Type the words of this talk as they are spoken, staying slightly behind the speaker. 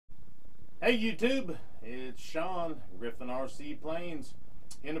Hey YouTube, it's Sean, Griffin RC Planes.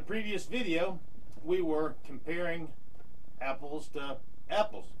 In the previous video, we were comparing apples to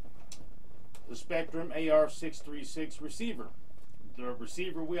apples. The Spektrum Ar636 receiver. The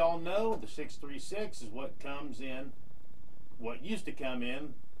receiver we all know, the 636, is what used to come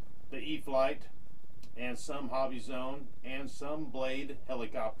in the E-FLITE and some Hobby Zone and some Blade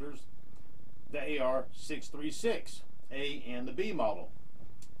helicopters, the Ar636, A and the B model.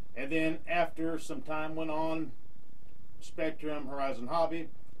 And then after some time went on, Spektrum Horizon Hobby,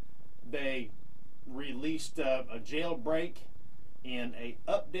 they released a jailbreak in a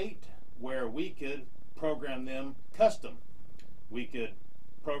update where we could program them custom. We could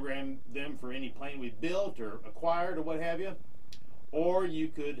program them for any plane we built or acquired or what have you, or you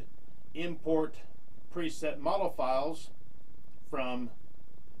could import preset model files from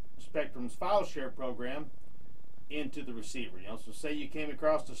Spektrum's file share program into the receiver. So say you came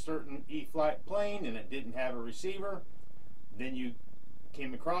across a certain E-FLITE plane and it didn't have a receiver, then you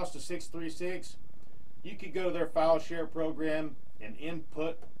came across the 636, you could go to their file share program and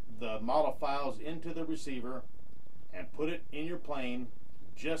input the model files into the receiver and put it in your plane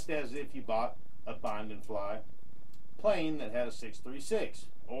just as if you bought a bind and fly plane that had a 636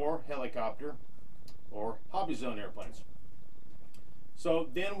 or helicopter or Hobby Zone airplanes. So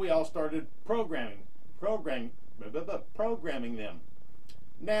then we all started programming them.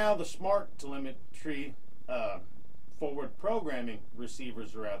 Now the smart telemetry forward programming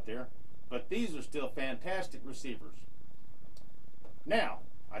receivers are out there, but these are still fantastic receivers. Now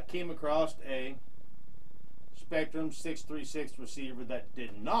I came across a Spektrum 636 receiver that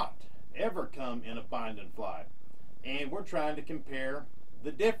did not ever come in a bind and fly, and we're trying to compare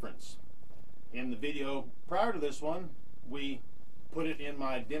the difference. In the video prior to this one, we put it in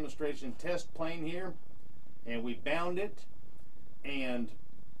my demonstration test plane here, and we bound it, and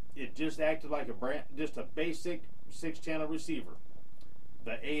it just acted like just a basic 6-channel receiver.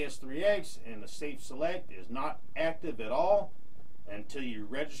 The AS3X and the Safe Select is not active at all until you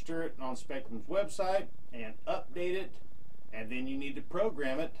register it on Spektrum's website and update it, and then you need to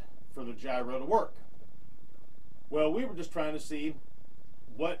program it for the gyro to work. Well, we were just trying to see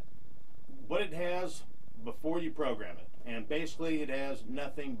what it has before you program it, and basically it has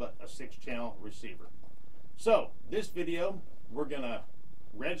nothing but a 6-channel receiver. So this video, we're gonna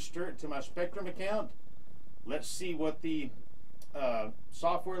register it to my Spektrum account. Let's see what the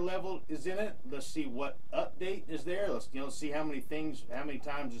software level is in it. Let's see what update is there. Let's see how many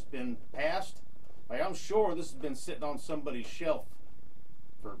times it's been passed. Like, I'm sure this has been sitting on somebody's shelf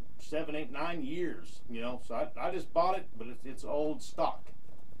for 7, 8, 9 years. So I just bought it, but it's old stock.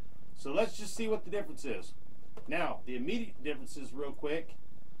 So let's just see what the difference is. Now the immediate differences, real quick,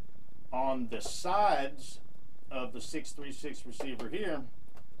 on the sides of the 636 receiver here,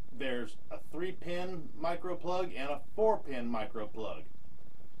 there's a 3-pin micro plug and a 4-pin micro plug.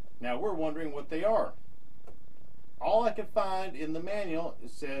 Now we're wondering what they are. All I could find in the manual, it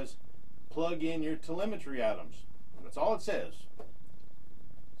says plug in your telemetry items. That's all it says.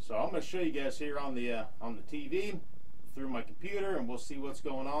 So I'm going to show you guys here on the TV through my computer, and we'll see what's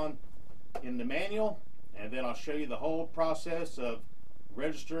going on in the manual, and then I'll show you the whole process of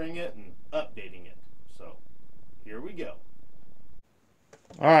registering it and updating it. So here we go.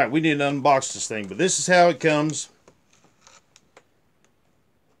 Alright, we need to unbox this thing, but this is how it comes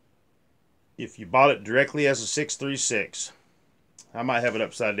if you bought it directly as a 636. I might have it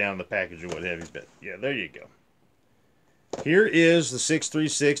upside down in the package or what have you, but yeah, there you go. Here is the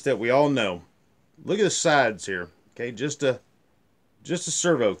 636 that we all know. Look at the sides here. Okay, just a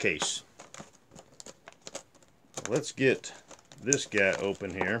servo case. Let's get this guy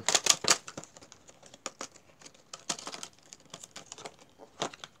open here.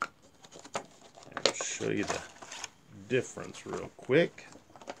 I'll show you the difference real quick.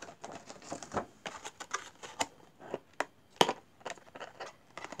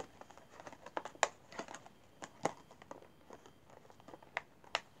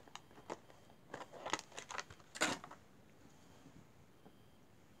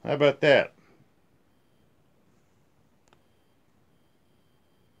 How about that?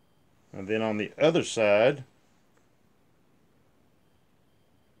 And then on the other side,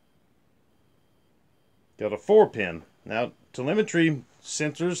 got a 4-pin. Now, telemetry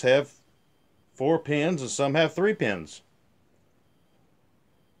sensors have 4 pins and some have 3 pins.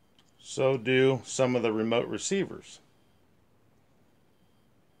 So do some of the remote receivers.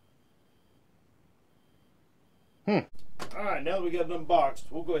 Alright, now that we got it unboxed,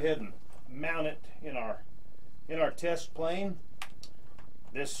 we'll go ahead and mount it in our test plane.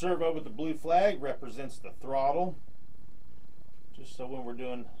 This servo with the blue flag represents the throttle, just so when we're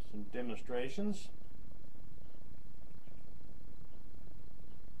doing some demonstrations.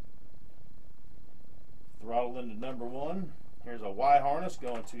 Throttle into number 1. Here's a Y harness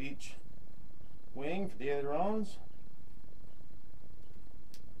going to each wing for the ailerons.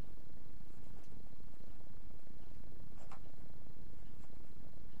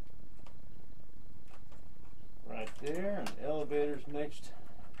 Right there, and the elevator's next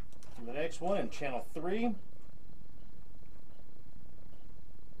to the next one in channel 3.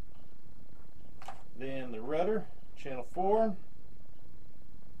 Then the rudder, channel 4.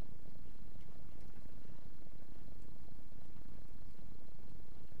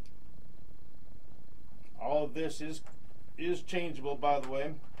 All of this is changeable, by the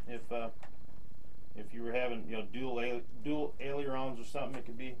way. If you were having, you know, dual ailerons or something, it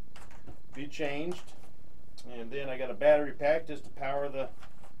could be changed. And then I got a battery pack just to power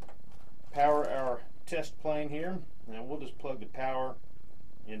our test plane here. And we'll just plug the power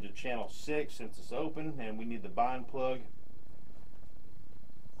into channel 6 since it's open, and we need the bind plug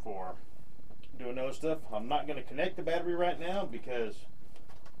for doing those stuff. I'm not going to connect the battery right now because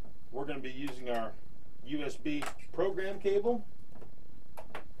we're going to be using our USB program cable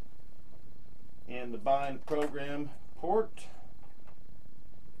and the bind program port.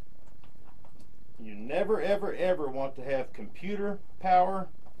 You never ever ever want to have computer power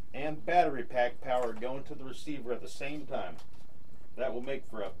and battery pack power going to the receiver at the same time. That will make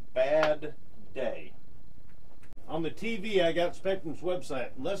for a bad day. On the TV, I got Spektrum's website.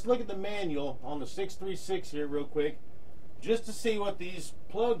 Let's look at the manual on the 636 here real quick, just to see what these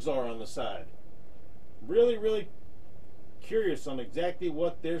plugs are on the side. Really curious on exactly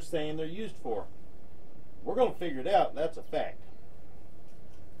what they're saying they're used for. We're going to figure it out. That's a fact.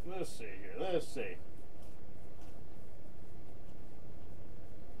 Let's see here. Let's see.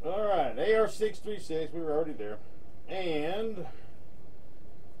 All right, AR636. We were already there. And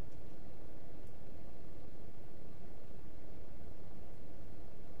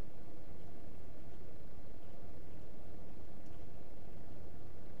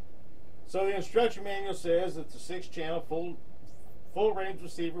so the instruction manual says it's a 6-channel full range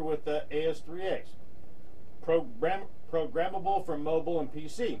receiver with the AS3X. Programmable for mobile and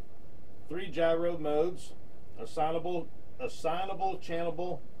PC. 3 gyro modes, assignable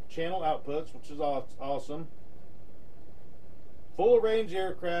channel outputs, which is awesome. Full range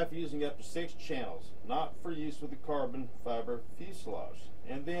aircraft using up to 6 channels, not for use with the carbon fiber fuselage.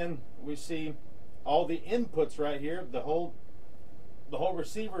 And then we see all the inputs right here. The whole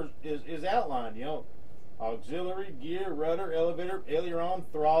receiver is outlined, you know. Auxiliary, gear, rudder, elevator, aileron,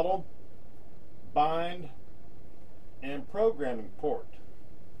 throttle, bind, and programming port.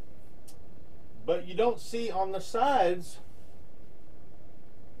 But you don't see on the sides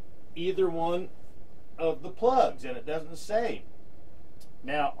either one of the plugs, and it doesn't say.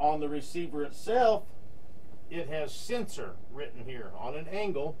 Now on the receiver itself, it has sensor written here on an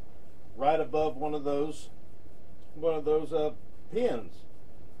angle right above one of those pins.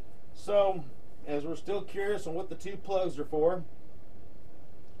 So as we're still curious on what the 2 plugs are for,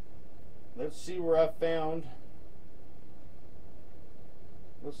 let's see where I found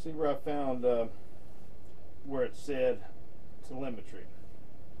where it said telemetry.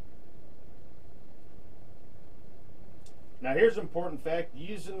 Now here's an important fact.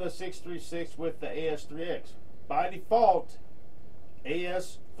 Using the 636 with the AS3X, by default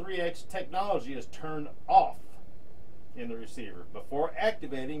AS3X technology is turned off in the receiver. Before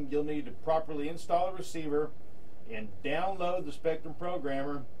activating, you'll need to properly install the receiver and download the Spektrum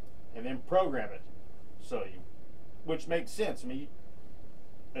programmer and then program it. Which makes sense. I mean,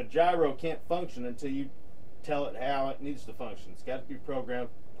 a gyro can't function until you tell it how it needs to function. It's got to be programmed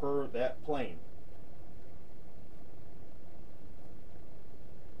per that plane.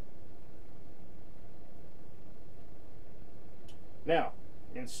 Now,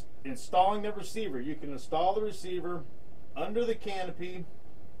 installing the receiver, you can install the receiver under the canopy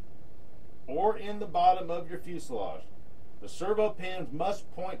or in the bottom of your fuselage. The servo pins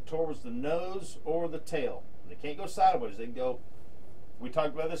must point towards the nose or the tail. They can't go sideways. They can go, we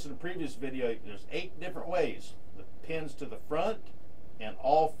talked about this in a previous video, there's 8 different ways. The pins to the front and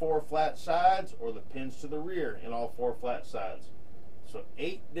all 4 flat sides, or the pins to the rear and all 4 flat sides. So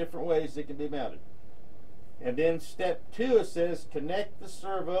 8 different ways they can be mounted. And then step 2, it says connect the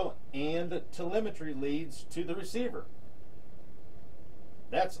servo and telemetry leads to the receiver.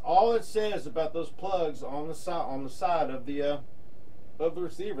 That's all it says about those plugs on the side of the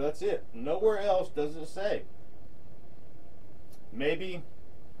receiver. That's it. Nowhere else does it say. Maybe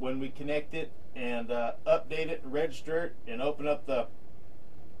when we connect it and update it and register it and open up the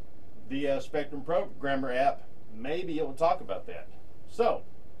Spektrum Programmer app, maybe it will talk about that. So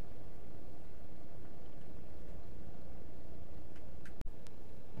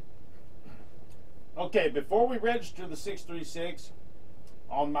Okay, before we register the 636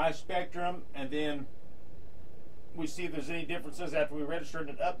 on my Spektrum, and then we see if there's any differences after we register it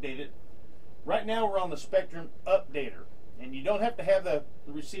and update it. Right now we're on the Spektrum Updater, and you don't have to have the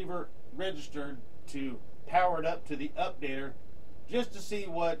receiver registered to power it up to the updater just to see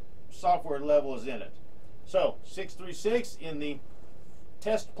what software level is in it. So 636 in the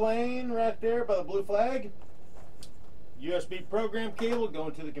test plane right there by the blue flag. USB program cable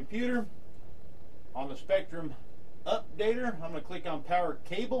going to the computer. On the Spektrum Updater, I'm going to click on power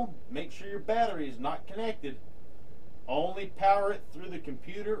cable. Make sure your battery is not connected. Only power it through the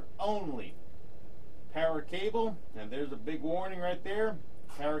computer only. Power cable, and there's a big warning right there.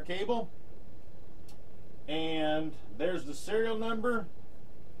 Power cable. And there's the serial number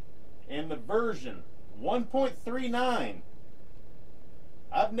and the version. 1.39.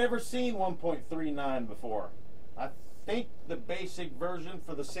 I've never seen 1.39 before. I think the basic version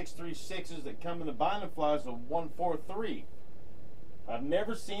for the 636s that come in the binding flies is a 143. I've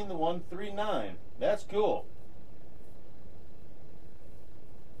never seen the 139. That's cool.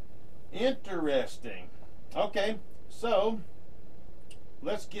 Interesting. Okay, so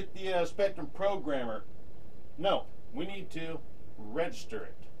let's get the Spektrum programmer. No, we need to register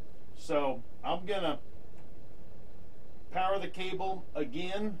it. So I'm gonna power the cable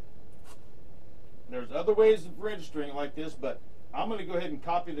again. There's other ways of registering it like this, but I'm going to go ahead and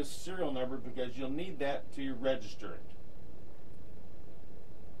copy this serial number because you'll need that to register it.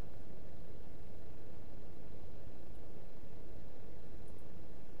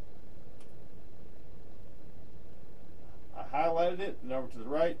 I highlighted it and over to the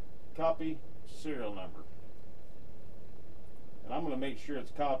right, copy serial number. And I'm going to make sure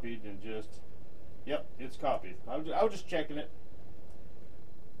it's copied and just, yep, it's copied. I was just checking it.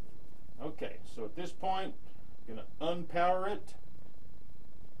 Okay, so at this point, I'm going to unpower it.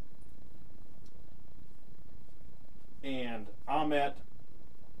 And I'm at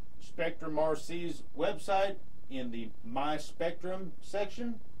Spektrum RC's website in the My Spektrum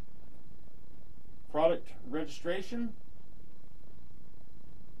section. Product registration.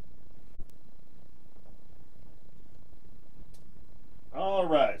 All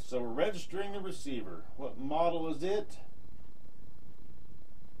right, so we're registering the receiver. What model is it?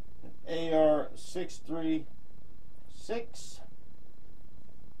 AR636.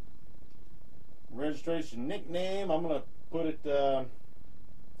 Registration nickname, I'm going to put it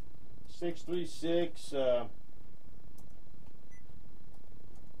 636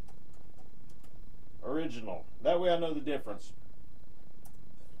 original. That way I know the difference.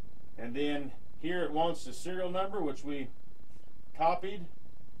 And then here it wants the serial number, which we copied,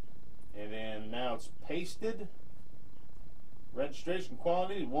 and then now it's pasted. Registration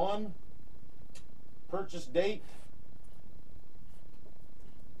quantity 1. Purchase date.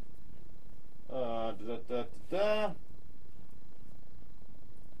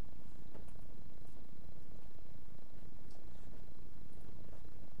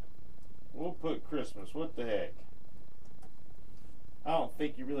 We'll put Christmas. What the heck? I don't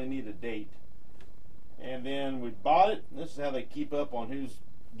think you really need a date. And then we bought it. This is how they keep up on who's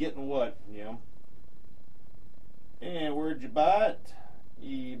getting what, you know. And where'd you buy it?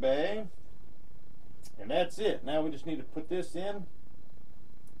 eBay. And that's it. Now we just need to put this in.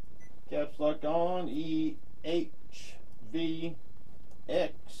 Caps lock on. EHVXKY.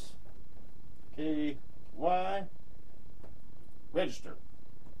 Register.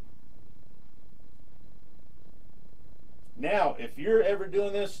 Now, if you're ever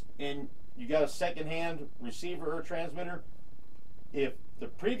doing this and you got a second-hand receiver or transmitter, if the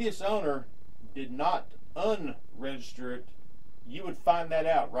previous owner did not unregister it, you would find that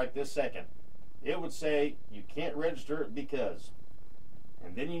out right this second. It would say you can't register it because,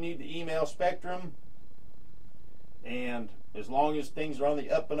 and then you need to email Spektrum, and as long as things are on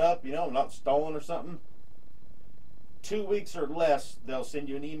the up and up, you know, not stolen or something, 2 weeks or less, they'll send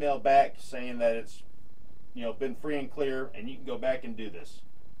you an email back saying that it's, you know, been free and clear, and you can go back and do this.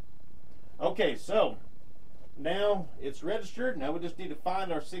 Okay, so now it's registered. Now we just need to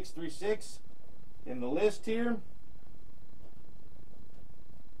find our 636 in the list here.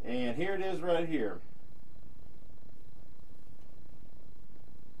 And here it is right here.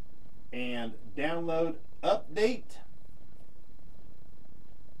 And download update.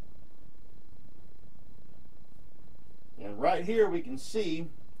 And right here we can see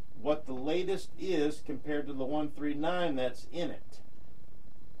what the latest is compared to the 139 that's in it.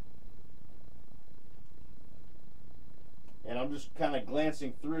 And I'm just kind of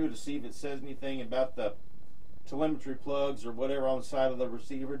glancing through to see if it says anything about the telemetry plugs or whatever on the side of the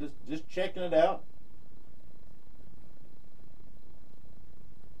receiver. Just checking it out.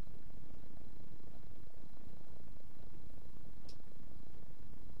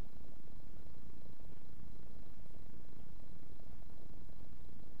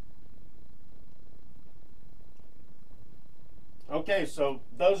 Okay, so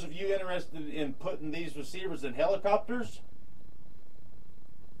those of you interested in putting these receivers in helicopters,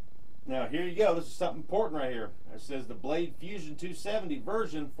 now here you go. This is something important right here. It says the Blade Fusion 270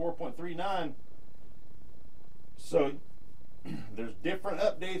 version 4.39. So there's different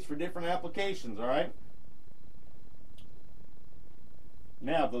updates for different applications, all right?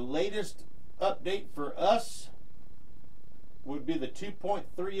 Now the latest update for us would be the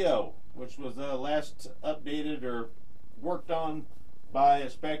 2.30, which was last updated or worked on by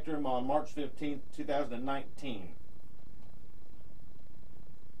Spektrum on March 15th, 2019.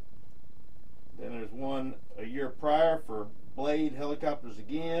 Then there's one a year prior for Blade helicopters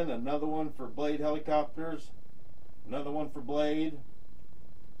again, another one for Blade helicopters, another one for Blade,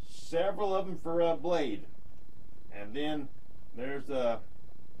 several of them for Blade, and then there's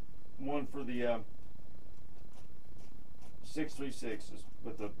one for the 636s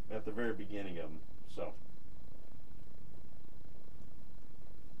at the very beginning of them. So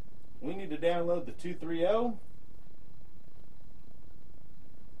we need to download the 230,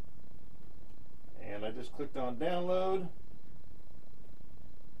 and I just clicked on download.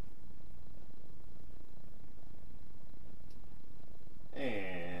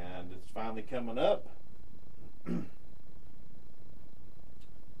 And it's finally coming up.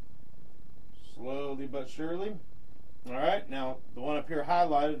 Slowly but surely. Alright, now the one up here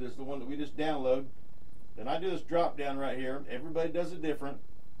highlighted is the one that we just downloaded. Then I do this drop down right here. Everybody does it different.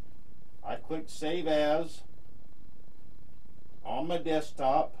 I click Save As on my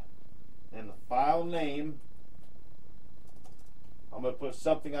desktop, and the file name, I'm going to put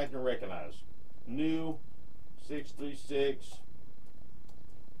something I can recognize. New 636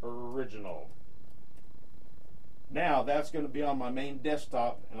 Original. Now that's going to be on my main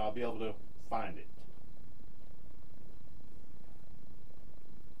desktop, and I'll be able to find it.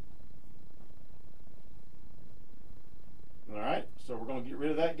 Alright, so we're going to get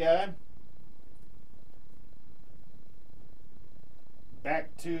rid of that guy.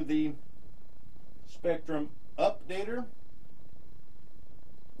 Back to the Spektrum Updater.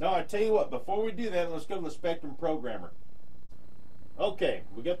 Now I tell you what, before we do that, let's go to the Spektrum Programmer. Okay,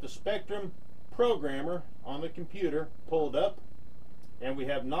 we got the Spektrum Programmer on the computer pulled up, and we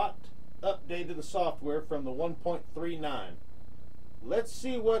have not updated the software from the 1.39. Let's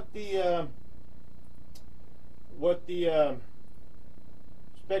see what the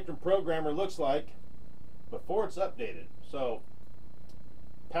Spektrum Programmer looks like before it's updated. So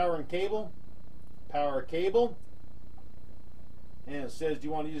power and cable, power cable, and it says, do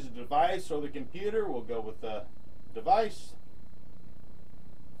you want to use a device or the computer? We'll go with the device.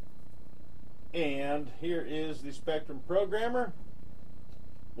 And here is the Spektrum Programmer.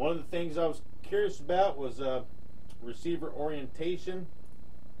 One of the things I was curious about was receiver orientation.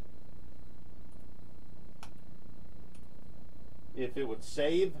 If it would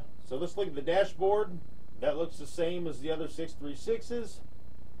save. So let's look at the dashboard. That looks the same as the other 636s.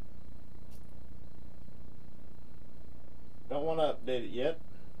 Don't want to update it yet.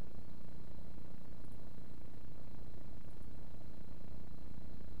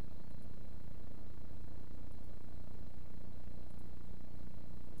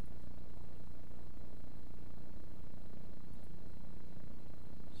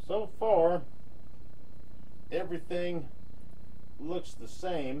 So far, everything looks the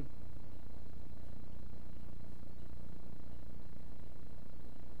same.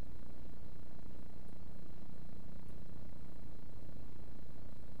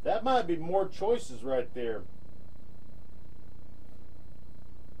 That might be more choices right there.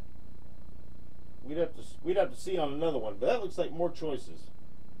 We'd have to see on another one, but that looks like more choices.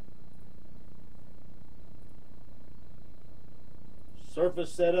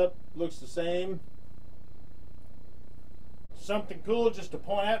 Surface setup looks the same. Something cool just to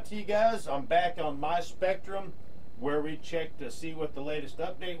point out to you guys, I'm back on my Spektrum where we checked to see what the latest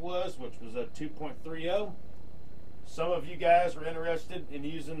update was, which was a 2.30. Some of you guys are interested in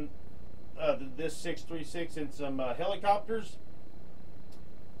using this 636 in some helicopters.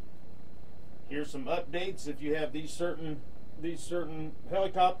 Here's some updates if you have these certain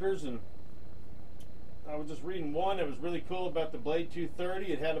helicopters. And I was just reading one that was really cool about the Blade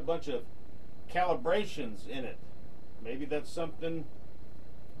 230. It had a bunch of calibrations in it. Maybe that's something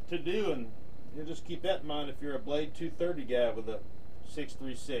to do, and you'll just keep that in mind if you're a Blade 230 guy with a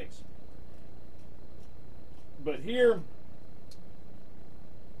 636. But here,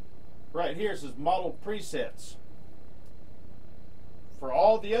 right here, it says model presets. For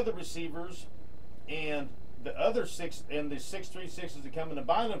all the other receivers and the other the 636s that come in the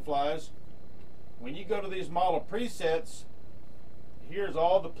binding flies, when you go to these model presets, here's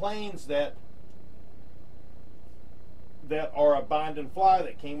all the planes that that are a bind and fly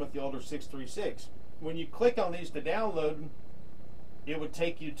that came with the older 636. When you click on these to download, it would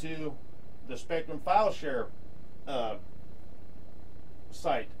take you to the Spektrum file share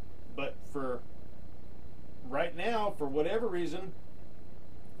site. But for right now, for whatever reason,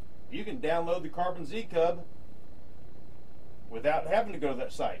 you can download the Carbon Z Cub without having to go to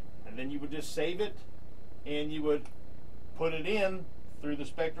that site. And then you would just save it and you would put it in through the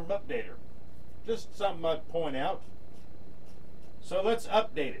Spektrum Updater. Just something I'd point out. So let's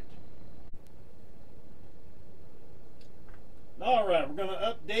update it. Alright, we're going to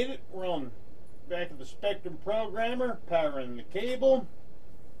update it. We're on back of the Spektrum programmer, powering the cable.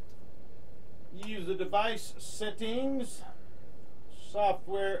 Use the device settings,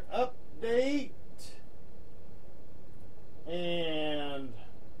 software update, and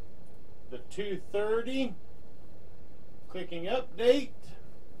the 230. Clicking update.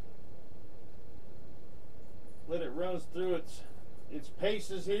 Let it run through its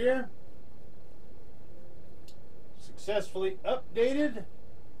paces here. Successfully updated,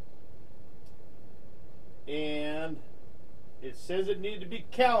 and it says it needed to be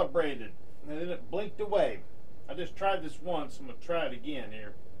calibrated, and then it blinked away. I just tried this once. I'm going to try it again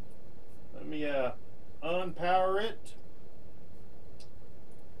here. Let me unpower it,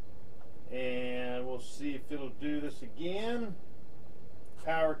 and we'll see if it'll do this again.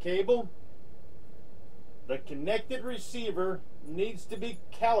 Power cable. The connected receiver needs to be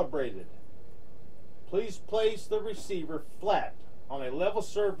calibrated. Please place the receiver flat on a level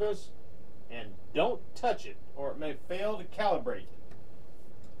surface and don't touch it, or it may fail to calibrate.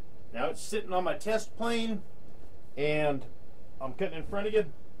 Now it's sitting on my test plane, and I'm cutting in front of you,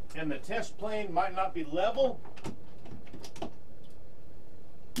 and the test plane might not be level.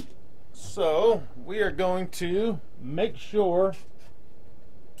 So we are going to make sure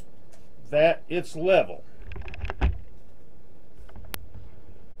that it's level.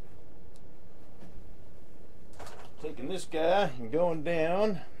 Taking this guy and going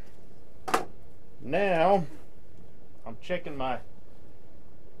down. Now I'm checking my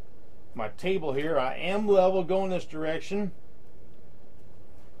table here. I am level going this direction,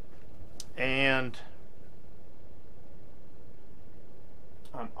 and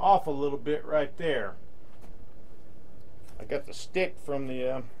I'm off a little bit right there. I got the stick from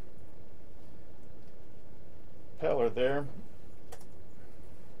the peller there.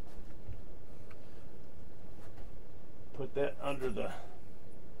 Put that under the,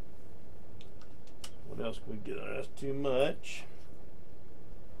 what else can we get on? That's too much.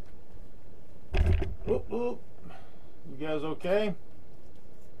 Oop, oop. You guys okay?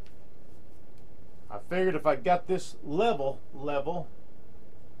 I figured if I got this level,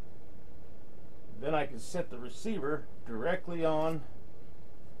 then I can set the receiver directly on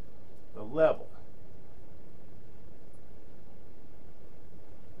the level.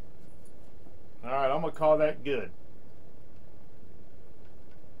 Alright, I'm going to call that good.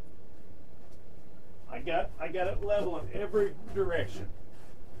 I got it level in every direction.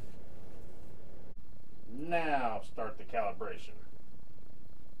 Now start the calibration.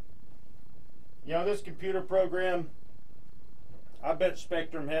 You know, this computer program, I bet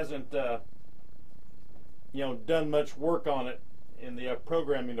Spektrum hasn't you know, done much work on it in the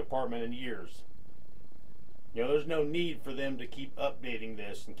programming department in years. You know, there's no need for them to keep updating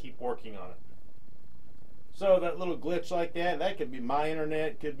this and keep working on it. So that little glitch like that could be my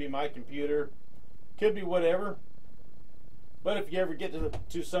internet, could be my computer, could be whatever. But if you ever get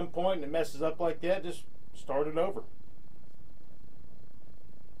to some point and it messes up like that, just start it over.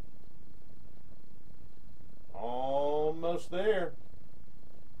 Almost there.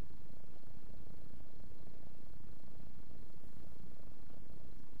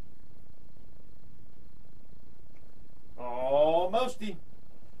 Almosty.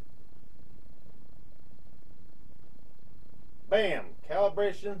 Bam,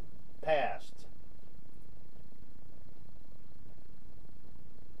 calibration passed.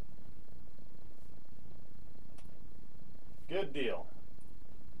 Good deal.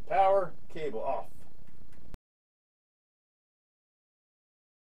 Power cable off.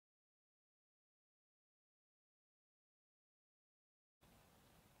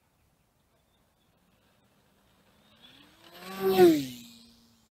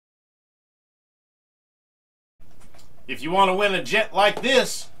 If you want to win a jet like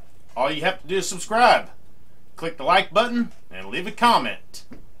this, all you have to do is subscribe. Click the like button and leave a comment.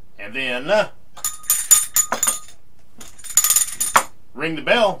 And then ring the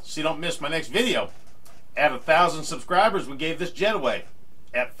bell so you don't miss my next video. At 1,000 subscribers, we gave this jet away.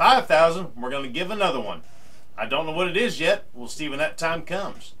 At 5,000, we're going to give another one. I don't know what it is yet. We'll see when that time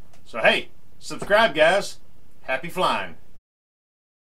comes. So hey, subscribe guys. Happy flying.